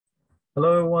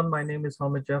Hello everyone, my name is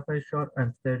Hamid Jafarshad.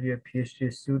 I'm third year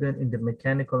PhD student in the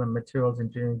Mechanical and Materials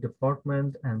Engineering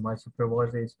Department, and my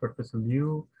supervisor is Professor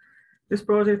Liu. This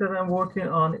project that I'm working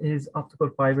on is optical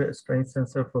fiber strain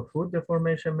sensor for food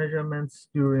deformation measurements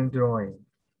during drawing.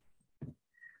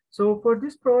 So for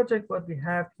this project, what we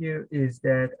have here is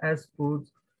that as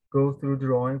foods go through the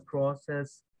drawing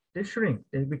process, they shrink,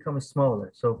 they become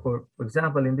smaller. So for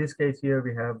example, in this case here,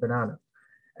 we have banana.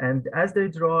 And as they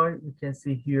dry, you can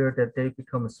see here that they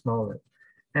become smaller.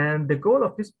 And the goal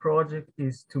of this project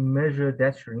is to measure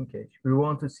that shrinkage. We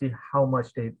want to see how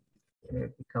much they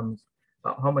become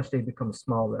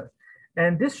smaller.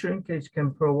 And this shrinkage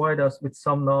can provide us with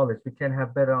some knowledge. We can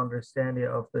have better understanding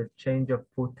of the change of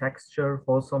food texture,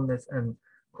 wholesomeness, and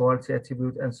quality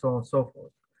attribute, and so on and so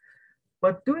forth.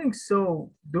 But doing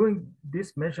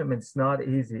this measurement is not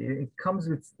easy. It comes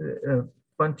with a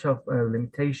bunch of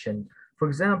limitation. For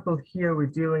example, here we're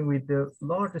dealing with the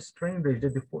largest strain range.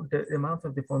 The amount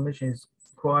of deformation is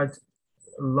quite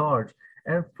large,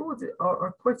 and foods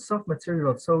are quite soft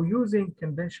material. So using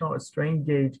conventional strain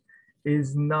gauge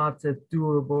is not a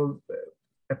doable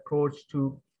approach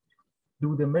to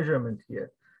do the measurement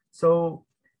here. So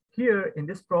here in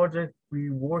this project,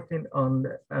 we're working on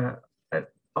an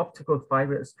optical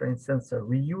fiber strain sensor.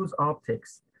 We use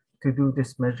optics to do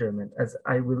this measurement, as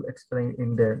I will explain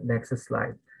in the next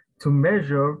slide, to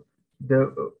measure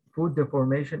the food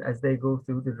deformation as they go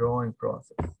through the drawing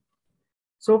process.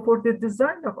 So for the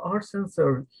design of our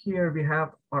sensor, here we have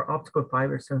our optical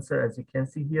fiber sensor, as you can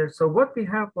see here. So what we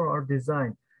have for our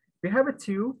design, we have a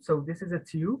tube. So this is a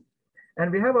tube,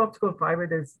 and we have optical fiber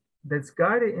that's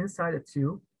guided inside a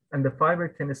tube, and the fiber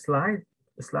can slide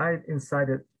inside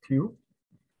a tube,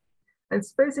 and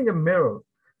it's facing a mirror.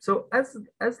 So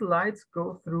as lights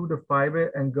go through the fiber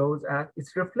and goes out,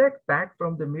 it's reflect back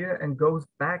from the mirror and goes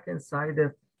back inside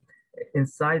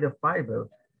the fiber.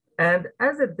 And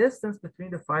as the distance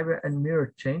between the fiber and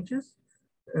mirror changes,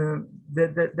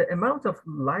 the amount of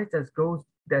light that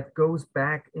goes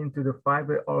back into the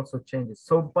fiber also changes.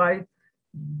 So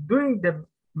doing the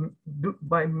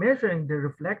by measuring the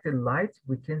reflected light,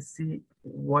 we can see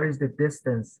what is the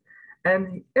distance.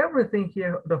 And everything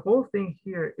here, the whole thing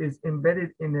here is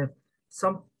embedded in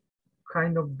some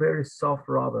kind of very soft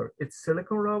rubber. It's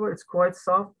silicone rubber, it's quite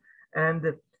soft. And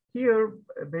here,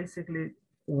 basically,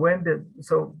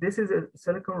 so this is a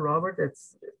silicone rubber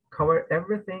that's cover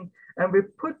everything. And we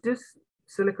put this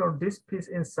piece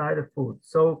inside the food.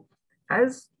 So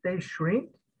as they shrink,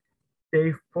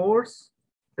 they force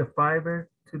the fiber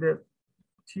to the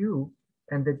tube,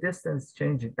 and the distance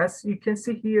changing. As you can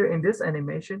see here in this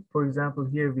animation, for example,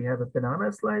 here we have a banana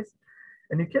slice,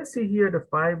 and you can see here the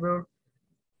fiber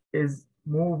is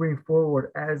moving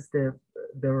forward as the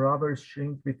rubber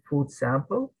shrink with food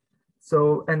sample.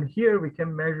 So, and here we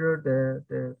can measure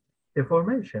the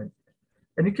deformation.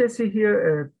 And you can see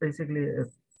here basically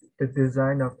the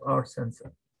design of our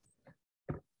sensor.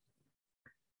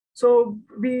 So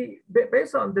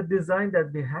based on the design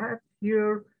that we have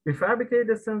here, we fabricate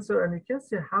the sensor, and you can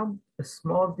see how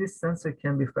small this sensor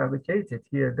can be fabricated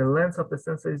here. The length of the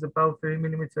sensor is about 3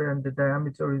 millimeter, and the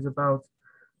diameter is about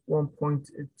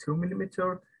 1.2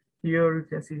 millimeter. Here you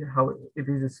can see how it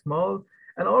is small.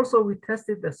 And also we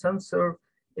tested the sensor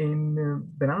in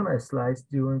banana slice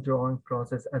during drawing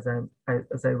process, as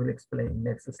I will explain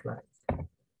next slide.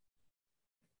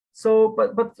 So,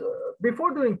 but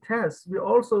before doing tests,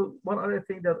 one other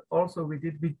thing that also we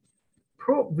did,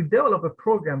 we developed a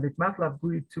program with MATLAB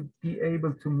GUI to be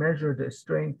able to measure the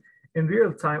strain in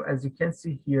real time, as you can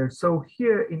see here. So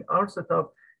here in our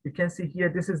setup, you can see here,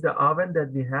 this is the oven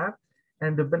that we have,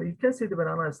 and you can see the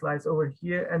banana slice over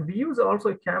here. And we use also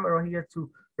a camera here to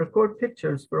record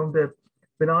pictures from the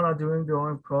banana during the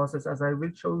drawing process, as I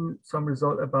will show you some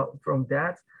result from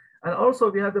that. And also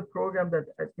we have the program that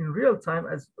in real time,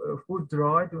 as food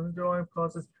dry during the drawing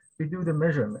process, we do the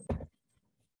measurement.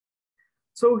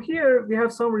 So here we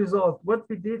have some result. What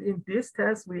we did in this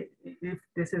test, if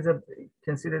this is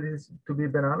consider this to be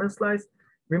banana slice,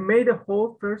 we made a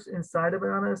hole first inside the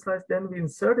banana slice, then we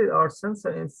inserted our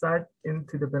sensor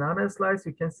into the banana slice.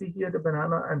 You can see here the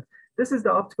banana, and this is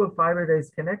the optical fiber that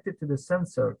is connected to the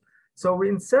sensor. So we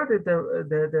inserted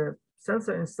the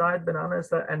sensor inside banana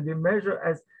slice, and we measure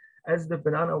as the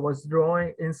banana was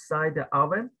drawing inside the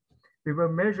oven, we were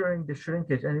measuring the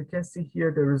shrinkage, and you can see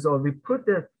here the result. We put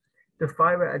the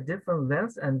fiber at different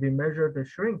lengths, and we measure the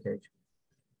shrinkage.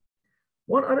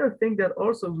 One other thing that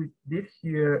also we did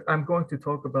here, I'm going to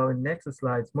talk about in next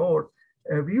slides more,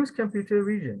 we use computer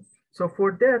vision. So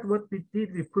for that, what we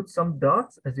did, we put some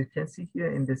dots, as you can see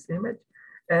here in this image.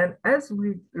 And as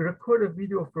we record a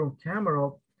video from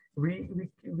camera, we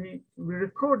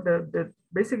record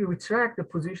basically we track the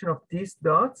position of these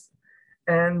dots,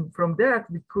 and from that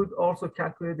we could also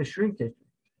calculate the shrinkage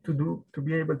to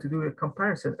be able to do a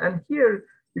comparison. And here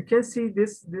you can see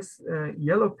this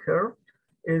yellow curve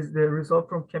is the result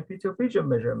from computer vision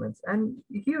measurements. And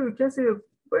here you can see a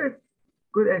very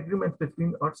good agreement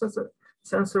between our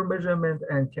sensor measurement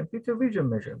and computer vision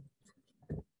measurement.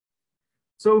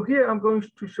 So here I'm going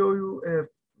to show you a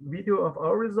video of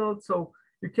our results. So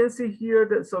you can see here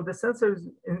that so the sensor is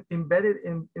embedded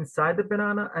inside the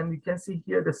banana, and you can see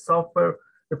here the software,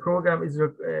 the program is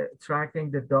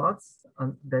tracking the dots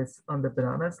on the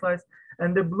banana slice.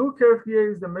 And the blue curve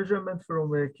here is the measurement from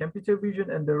computer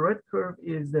vision, and the red curve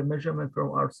is the measurement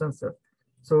from our sensor.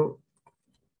 So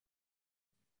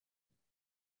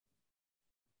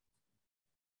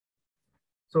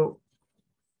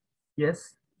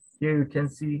yes, here you can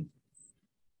see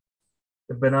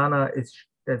the banana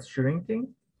that's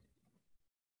shrinking.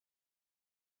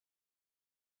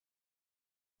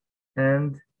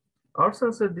 And our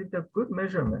sensor did a good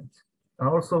measurement. And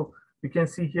also you can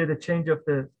see here the change of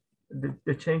the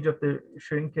change of the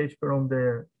shrinkage from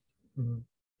the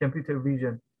computer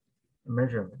vision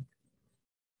measurement.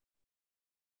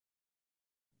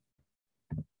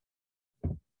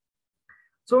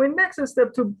 So in next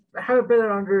step, to have a better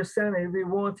understanding, we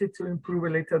wanted to improve a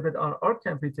little bit on our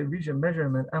computer vision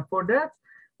measurement. And for that,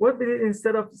 what we did,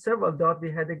 instead of several dots,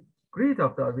 we had a grid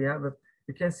of dots. We have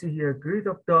you can see here a grid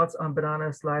of dots on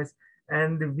banana slice,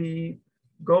 and we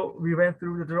went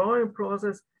through the drawing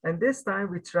process, and this time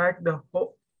we tracked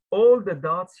all the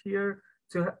dots here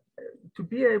to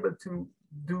be able to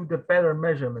do the better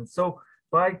measurement. So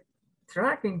by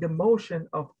tracking the motion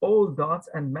of all dots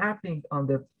and mapping all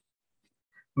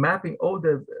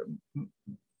the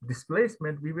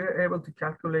displacement, we were able to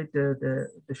calculate the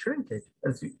shrinkage.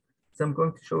 So I'm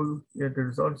going to show you here the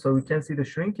result. So we can see the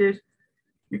shrinkage.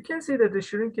 You can see that the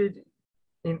shrinkage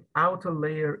in outer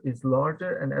layer is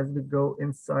larger, and as we go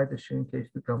inside, the shrinkage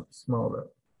becomes smaller.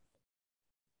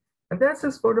 And that's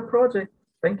it for the project.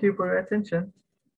 Thank you for your attention.